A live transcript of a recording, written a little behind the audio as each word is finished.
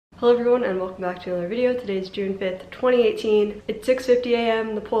Hello everyone and welcome back to another video. Today is June 5th, 2018. It's 6:50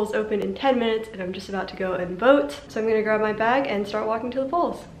 a.m. The polls open in 10 minutes and I'm just about to go and vote. So I'm gonna grab my bag and start walking to the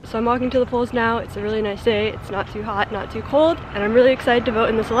polls. So I'm walking to the polls now. It's a really nice day. It's not too hot, not too cold, and I'm really excited to vote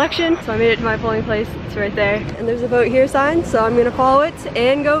in this election. So I made it to my polling place. It's right there. And there's a vote here sign, so I'm gonna follow it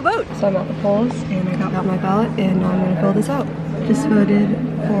and go vote. So I'm at the polls and I got out my ballot and now I'm gonna fill this out. Just voted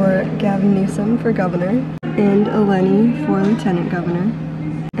for Gavin Newsom for governor and Eleni for lieutenant governor.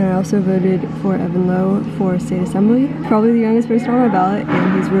 And I also voted for Evan Lowe for state assembly. Probably the youngest person on my ballot,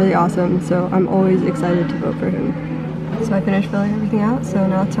 and he's really awesome, so I'm always excited to vote for him. So I finished filling everything out, so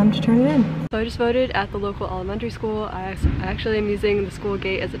now it's time to turn it in. So I just voted at the local elementary school. I actually am using the school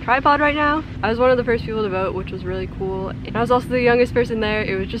gate as a tripod right now. I was one of the first people to vote, which was really cool. And I was also the youngest person there.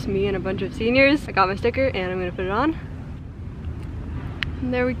 It was just me and a bunch of seniors. I got my sticker and I'm gonna put it on.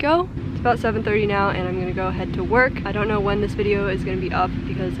 And there we go. It's about 7:30 now and I'm gonna go head to work. I don't know when this video is gonna be up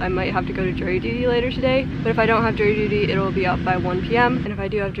because I might have to go to jury duty later today. But if I don't have jury duty, it'll be up by 1 p.m. And if I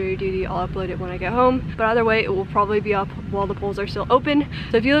do have jury duty, I'll upload it when I get home. But either way, it will probably be up while the polls are still open.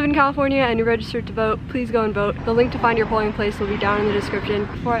 So if you live in California and you're registered to vote, please go and vote. The link to find your polling place will be down in the description.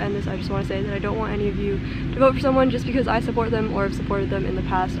 Before I end this, I just want to say that I don't want any of you to vote for someone just because I support them or have supported them in the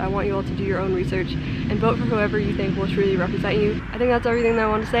past. I want you all to do your own research and vote for whoever you think will truly represent you. I think that's everything that I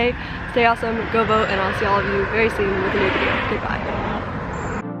want to say. Stay awesome, go vote, and I'll see all of you very soon with a new video. Goodbye.